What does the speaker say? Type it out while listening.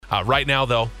Right now,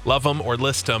 though, love them or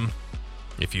list them.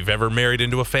 If you've ever married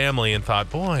into a family and thought,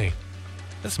 boy,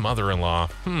 this mother-in-law,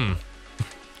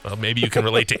 well, maybe you can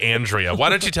relate to Andrea. Why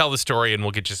don't you tell the story and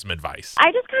we'll get you some advice?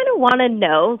 I just kind of want to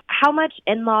know how much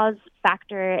in-laws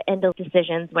factor into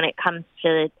decisions when it comes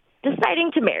to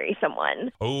deciding to marry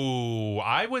someone. Oh,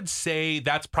 I would say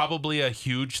that's probably a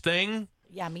huge thing.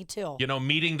 Yeah, me too. You know,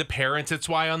 meeting the parents. It's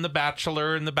why on The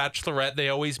Bachelor and The Bachelorette, they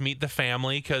always meet the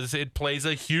family because it plays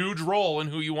a huge role in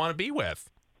who you want to be with.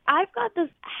 I've got this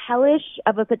hellish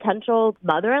of a potential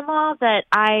mother-in-law that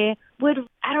I would,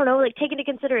 take into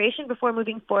consideration before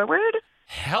moving forward.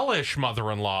 Hellish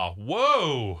mother-in-law.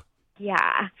 Whoa.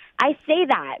 Yeah, I say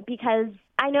that because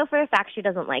I know for a fact she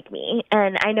doesn't like me,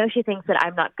 and I know she thinks that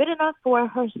I'm not good enough for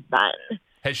her son.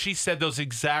 Has she said those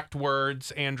exact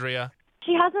words, Andrea?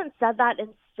 She hasn't said that in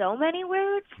so many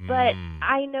words, but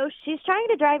I know she's trying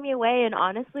to drive me away, and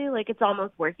honestly, it's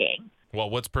almost working. Well,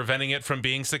 what's preventing it from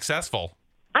being successful?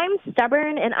 I'm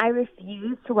stubborn, and I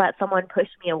refuse to let someone push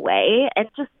me away and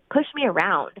just push me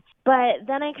around. But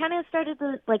then I kind of started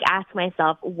to, ask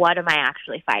myself, what am I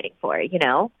actually fighting for, you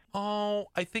know? Oh,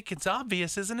 I think it's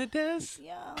obvious, isn't it, Des?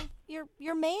 Yeah,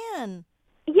 your man.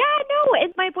 Yeah, no,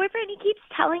 it's my boyfriend. He keeps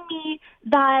telling me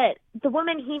that the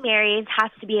woman he marries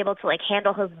has to be able to,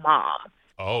 handle his mom.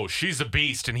 Oh, she's a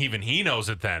beast, and even he knows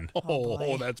it then.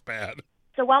 Oh, that's bad.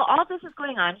 So while all this is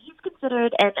going on, he's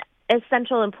considered an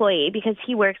essential employee because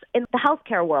he works in the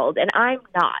healthcare world, and I'm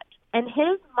not. And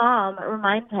his mom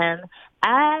reminds him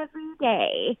every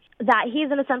day that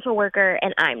he's an essential worker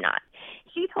and I'm not.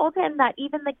 She told him that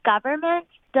even the government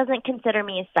doesn't consider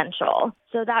me essential.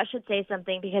 So that should say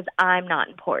something because I'm not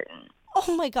important.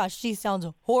 Oh my gosh, she sounds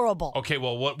horrible. Okay,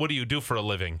 well, what do you do for a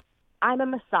living? I'm a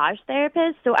massage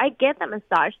therapist, so I get that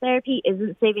massage therapy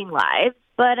isn't saving lives,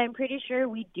 but I'm pretty sure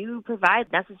we do provide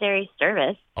necessary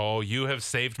service. Oh, you have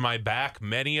saved my back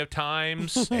many a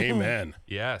times. Amen.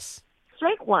 Yes.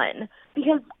 Strike one,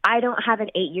 because I don't have an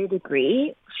 8-year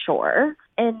degree, sure.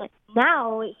 And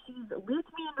now she's looped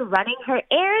me into running her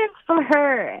errands for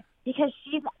her because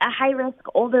she's a high-risk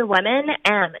older woman,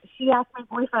 and she asked my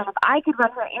boyfriend if I could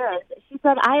run her errands. She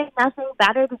said, I have nothing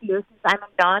better to do since I'm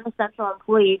a non-essential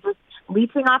employee, just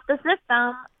leeching off the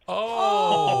system.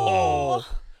 Oh.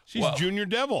 She's Junior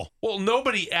Devil. Well,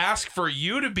 nobody asked for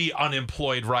you to be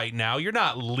unemployed right now. You're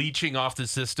not leeching off the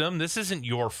system. This isn't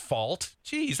your fault.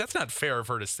 Jeez, that's not fair of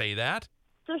her to say that.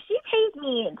 So she pays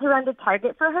me to run to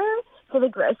Target for her, to the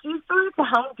grocery store, to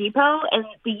Home Depot, and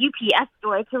the UPS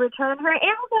store to return her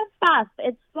Amazon stuff.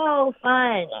 It's so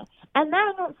fun. And then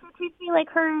she treats me like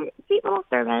her sweet little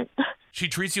servant. She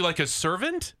treats you like a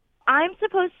servant? I'm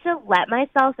supposed to let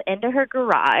myself into her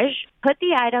garage, put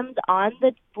the items on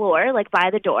the floor,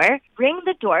 by the door, ring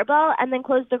the doorbell, and then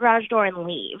close the garage door and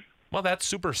leave. Well, that's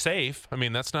super safe. I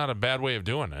mean, that's not a bad way of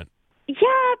doing it.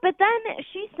 Yeah, but then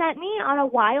she sent me on a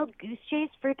wild goose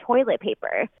chase for toilet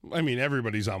paper. I mean,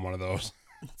 everybody's on one of those.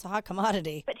 It's a hot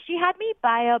commodity. But she had me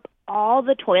buy up all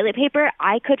the toilet paper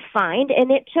I could find,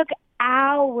 and it took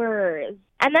hours.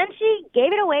 And then she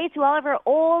gave it away to all of her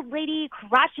old lady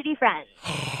crotchety friends.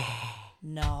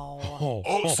 No.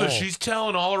 Oh, so she's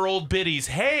telling all her old biddies,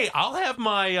 hey, I'll have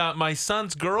my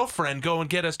son's girlfriend go and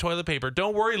get us toilet paper.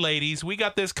 Don't worry, ladies. We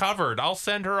got this covered. I'll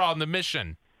send her on the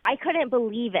mission. I couldn't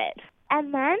believe it.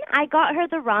 And then I got her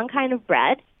the wrong kind of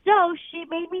bread, so she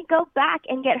made me go back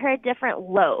and get her a different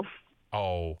loaf.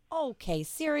 Oh. Okay,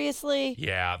 seriously?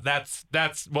 Yeah, that's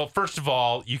well, first of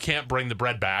all, you can't bring the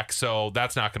bread back, so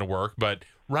that's not going to work. But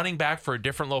running back for a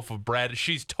different loaf of bread,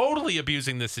 she's totally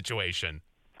abusing this situation.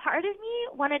 Part of me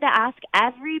wanted to ask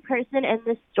every person in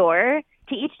the store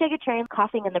to each take a turn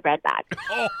coughing in the bread bag.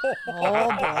 Oh,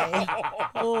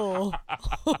 boy.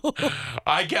 Oh.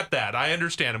 I get that. I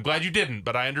understand. I'm glad you didn't,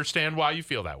 but I understand why you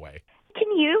feel that way.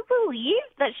 Can you believe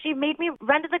that she made me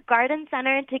run to the garden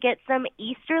center to get some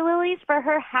Easter lilies for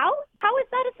her house? How is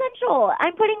that essential?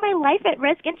 I'm putting my life at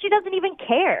risk, and she doesn't even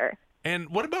care. And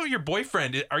what about your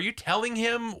boyfriend? Are you telling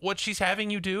him what she's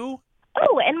having you do?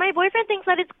 Oh, and my boyfriend thinks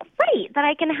that it's great that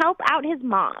I can help out his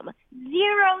mom.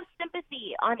 Zero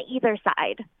sympathy on either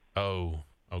side. Oh,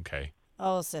 okay.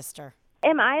 Oh, sister.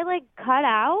 Am I, cut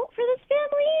out for this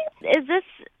family? Is this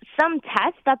some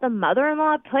test that the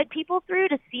mother-in-law put people through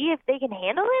to see if they can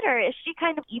handle it, or is she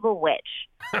kind of evil witch?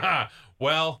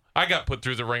 Well, I got put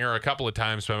through the ringer a couple of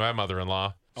times by my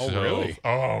mother-in-law. Oh, really?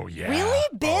 Oh, yeah.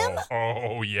 Really, Bim?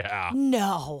 Oh, yeah.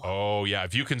 No. Oh, yeah.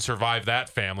 If you can survive that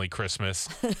family Christmas,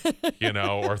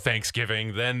 or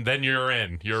Thanksgiving, then you're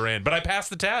in. You're in. But I passed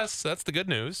the test. That's the good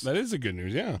news. That is the good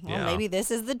news, yeah. Well, maybe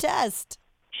this is the test.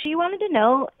 She wanted to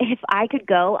know if I could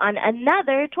go on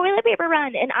another toilet paper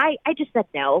run, and I just said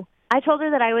no. I told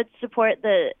her that I would support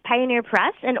the Pioneer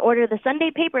Press and order the Sunday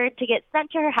paper to get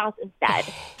sent to her house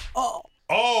instead. Oh,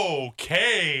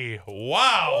 Okay.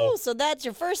 Wow. so that's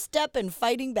your first step in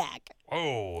fighting back.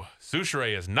 Oh,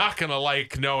 Sushere is not going to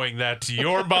like knowing that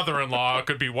your mother-in-law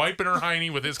could be wiping her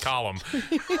hiney with his column.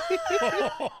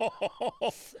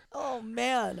 Oh,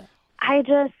 man. I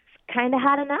just kind of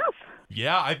had enough.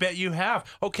 Yeah, I bet you have.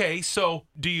 Okay, so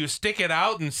do you stick it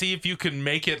out and see if you can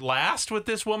make it last with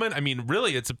this woman? I mean,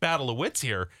 really, it's a battle of wits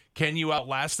here. Can you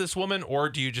outlast this woman, or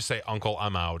do you just say, Uncle,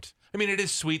 I'm out? I mean, it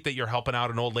is sweet that you're helping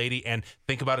out an old lady, and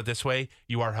think about it this way.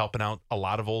 You are helping out a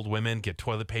lot of old women get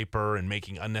toilet paper and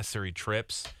making unnecessary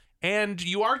trips, and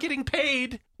you are getting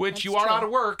paid, which That's you are true. out of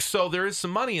work, so there is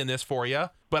some money in this for you.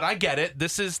 But I get it.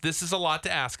 This is a lot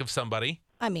to ask of somebody.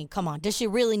 I mean, come on. Does she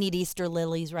really need Easter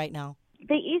lilies right now?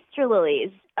 The Easter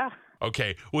lilies. Ugh.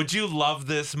 Okay, would you love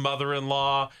this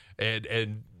mother-in-law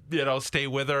and stay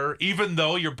with her, even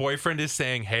though your boyfriend is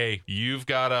saying, "Hey, you've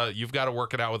gotta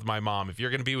work it out with my mom. If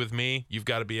you're gonna be with me, you've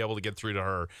got to be able to get through to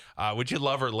her." Would you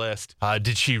love her list?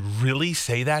 Did she really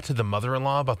say that to the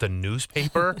mother-in-law about the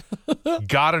newspaper?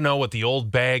 Gotta know what the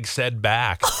old bag said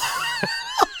back.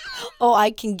 Oh,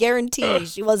 I can guarantee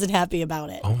she wasn't happy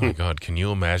about it. Oh my God, can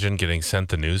you imagine getting sent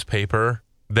the newspaper?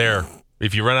 There.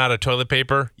 If you run out of toilet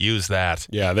paper, use that.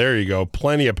 Yeah, there you go.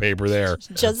 Plenty of paper there.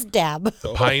 Just dab.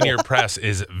 Pioneer Press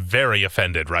is very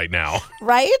offended right now.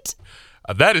 Right?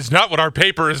 That is not what our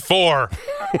paper is for.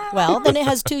 Well, then it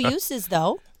has two uses,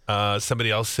 though. Somebody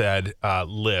else said,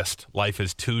 list, life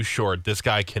is too short. This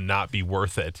guy cannot be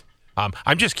worth it.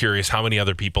 I'm just curious how many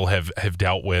other people have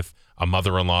dealt with a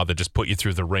mother-in-law that just put you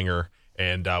through the ringer.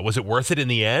 And was it worth it in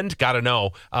the end? Got to know.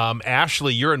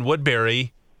 Ashley, you're in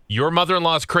Woodbury. Your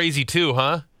mother-in-law is crazy too,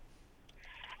 huh?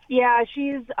 Yeah,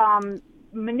 she's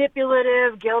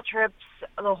manipulative, guilt trips,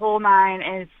 the whole nine,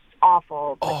 and it's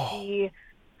awful. But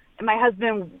my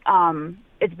husband,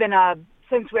 it's been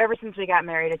ever since we got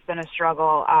married, it's been a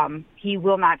struggle. He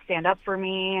will not stand up for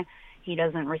me. He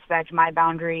doesn't respect my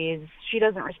boundaries. She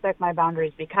doesn't respect my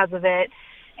boundaries because of it.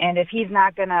 And if he's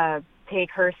not going to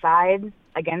take her side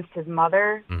against his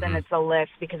mother, then it's a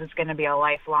lift because it's going to be a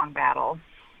lifelong battle.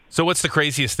 So what's the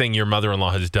craziest thing your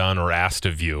mother-in-law has done or asked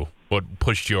of you? What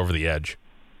pushed you over the edge?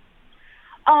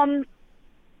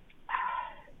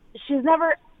 She's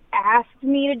never asked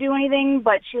me to do anything,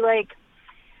 but she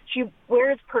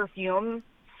wears perfume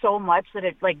so much that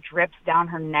it drips down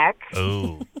her neck.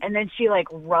 Oh. And then she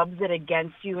rubs it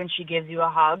against you and she gives you a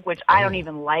hug, which I don't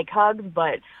even like hugs,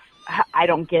 but I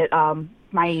don't get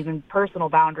my even personal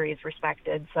boundaries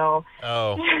respected. So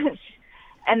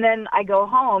and then I go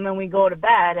home and we go to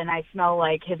bed and I smell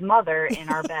like his mother in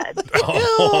our bed.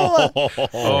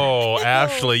 Oh,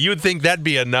 Ashley, you would think that'd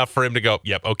be enough for him to go,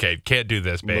 yep, okay, can't do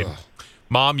this, babe.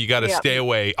 Mom, you got to stay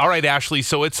away. All right, Ashley,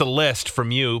 so it's a list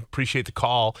from you. Appreciate the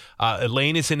call.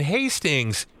 Elaine is in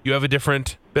Hastings. You have a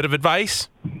different bit of advice?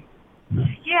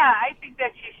 Yeah, I think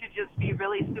that she should just be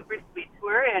really super sweet to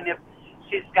her, and if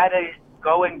she's got to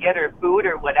go and get her food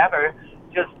or whatever,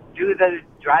 just do the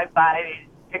drive-by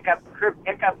curb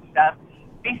pickup stuff.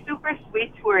 Be super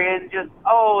sweet to her and just,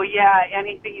 oh, yeah,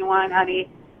 anything you want, honey.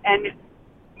 And,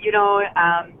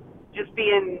 just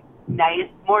being nice,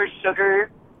 more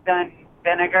sugar than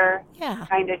vinegar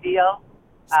kind of deal.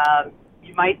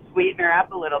 You might sweeten her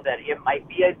up a little bit. It might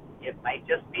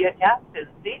just be a test and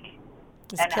see.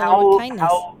 Just and kill her with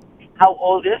kindness. how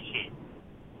old is she?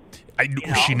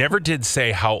 She never did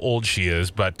say how old she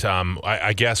is, but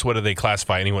I guess what do they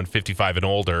classify? Anyone 55 and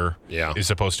older is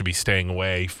supposed to be staying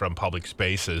away from public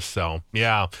spaces. So,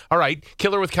 yeah. All right.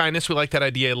 Kill her with kindness. We like that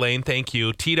idea, Elaine. Thank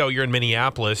you. Tito, you're in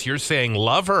Minneapolis. You're saying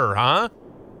love her, huh?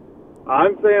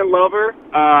 I'm saying love her.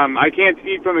 I can't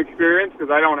speak from experience because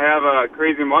I don't have a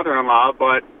crazy mother-in-law,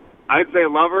 but I'd say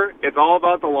love her. It's all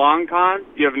about the long con.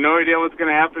 You have no idea what's going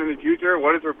to happen in the future.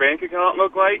 What does her bank account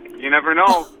look like? You never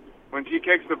know. When she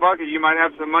kicks the bucket, you might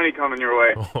have some money coming your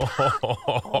way.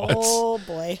 Oh,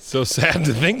 boy. So sad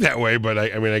to think that way, but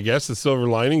I guess the silver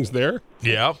lining's there.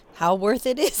 Yeah. How worth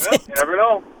it is Yep, it? you never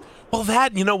know. Well,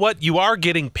 you know what? You are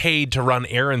getting paid to run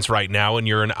errands right now, and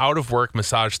you're an out-of-work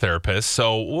massage therapist.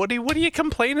 So what are you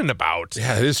complaining about?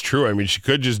 Yeah, it is true. I mean, she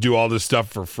could just do all this stuff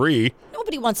for free.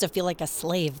 Nobody wants to feel like a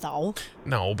slave, though.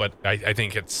 No, but I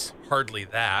think it's hardly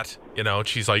that.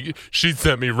 She's like, she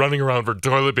sent me running around for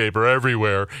toilet paper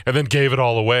everywhere and then gave it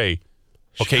all away.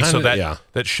 Okay, so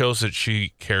that shows that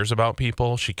she cares about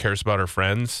people. She cares about her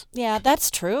friends. Yeah, that's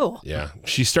true. Yeah,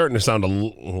 she's starting to sound a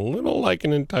little like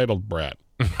an entitled brat.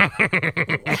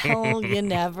 Well, you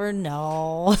never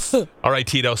know. All right,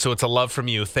 Tito, so it's a love from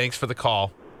you. Thanks for the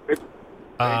call.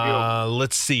 Thank you.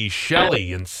 Let's see.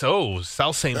 Shelly and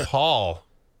South St. Paul.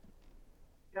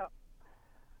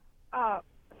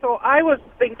 I was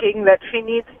thinking that she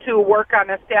needs to work on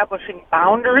establishing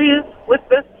boundaries with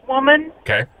this woman.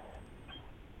 Okay.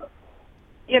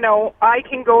 You know, I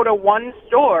can go to one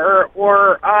store,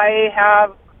 or I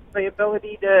have the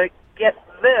ability to get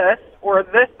this or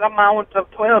this amount of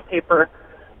toilet paper,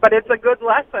 but it's a good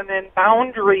lesson in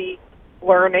boundary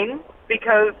learning,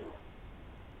 because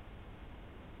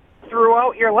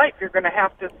throughout your life you're going to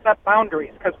have to set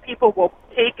boundaries, because people will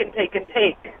take and take and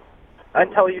take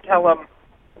until you tell them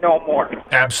no more.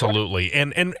 Absolutely.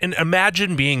 And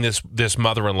imagine being this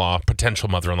mother-in-law, potential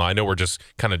mother-in-law. I know we're just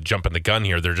kind of jumping the gun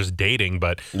here. They're just dating,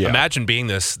 but imagine being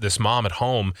this mom at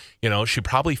home. You know, she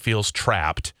probably feels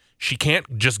trapped. She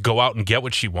can't just go out and get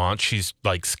what she wants. She's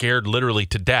like scared literally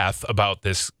to death about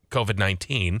this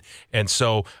COVID-19. And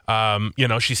so, you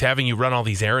know, she's having you run all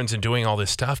these errands and doing all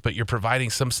this stuff, but you're providing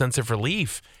some sense of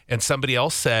relief. And somebody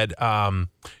else said,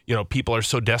 you know, people are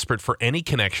so desperate for any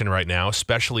connection right now,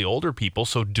 especially older people.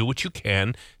 So do what you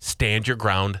can. Stand your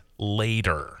ground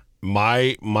later.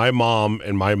 My mom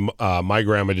and my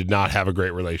grandma did not have a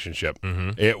great relationship.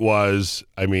 Mm-hmm. It was,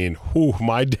 I mean,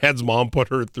 my dad's mom put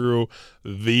her through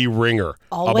the ringer.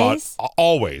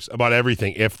 Always? About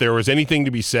everything. If there was anything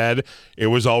to be said, it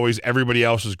was always everybody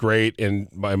else was great and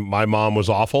my mom was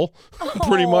awful,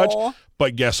 pretty much.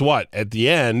 But guess what? At the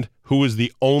end, who was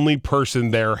the only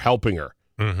person there helping her?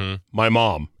 Mm-hmm. My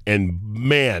mom. And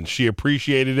man, she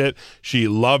appreciated it. She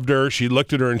loved her. She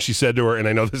looked at her and she said to her, and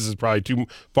I know this is probably too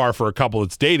far for a couple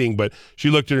that's dating, but she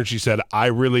looked at her and she said, I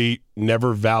really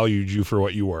never valued you for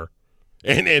what you were.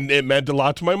 And it meant a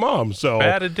lot to my mom. So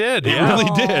Bet it did. It Yeah.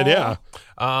 really did, yeah.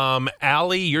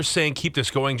 Allie, you're saying keep this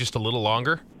going just a little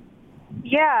longer?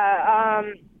 Yeah.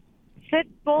 Sit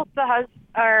both the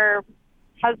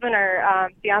husband or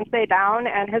fiance down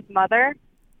and his mother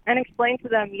and explain to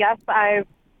them, yes,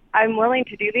 I'm willing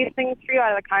to do these things for you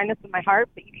out of the kindness of my heart,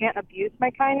 but you can't abuse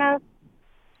my kindness.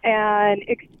 And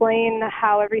explain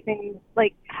how everything,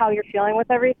 like how you're feeling with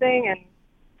everything.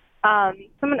 And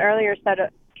someone earlier said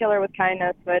kill her with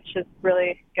kindness, which is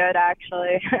really good,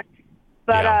 actually.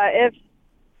 But if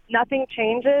nothing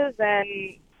changes,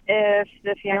 and if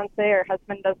the fiance or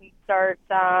husband doesn't start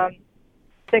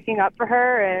sticking up for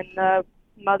her, and the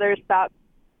mother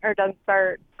doesn't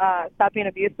stop being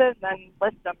abusive, then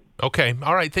list them. Okay.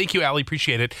 All right. Thank you, Allie.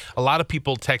 Appreciate it. A lot of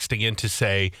people texting in to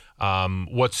say,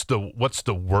 what's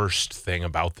the worst thing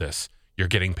about this? You're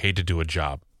getting paid to do a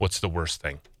job. What's the worst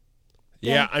thing?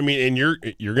 Yeah, I mean, and you're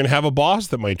going to have a boss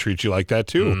that might treat you like that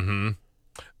too. Mm-hmm.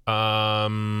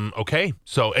 Okay.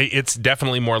 So it's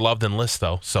definitely more love than list,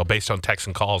 though. So based on texts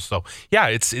and calls. So yeah,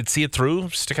 it's see it through,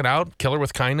 stick it out, kill her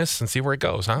with kindness, and see where it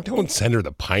goes, huh? Don't send her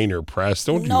the Pioneer Press.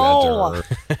 Don't do No. that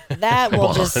to her. That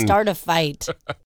will just start a fight.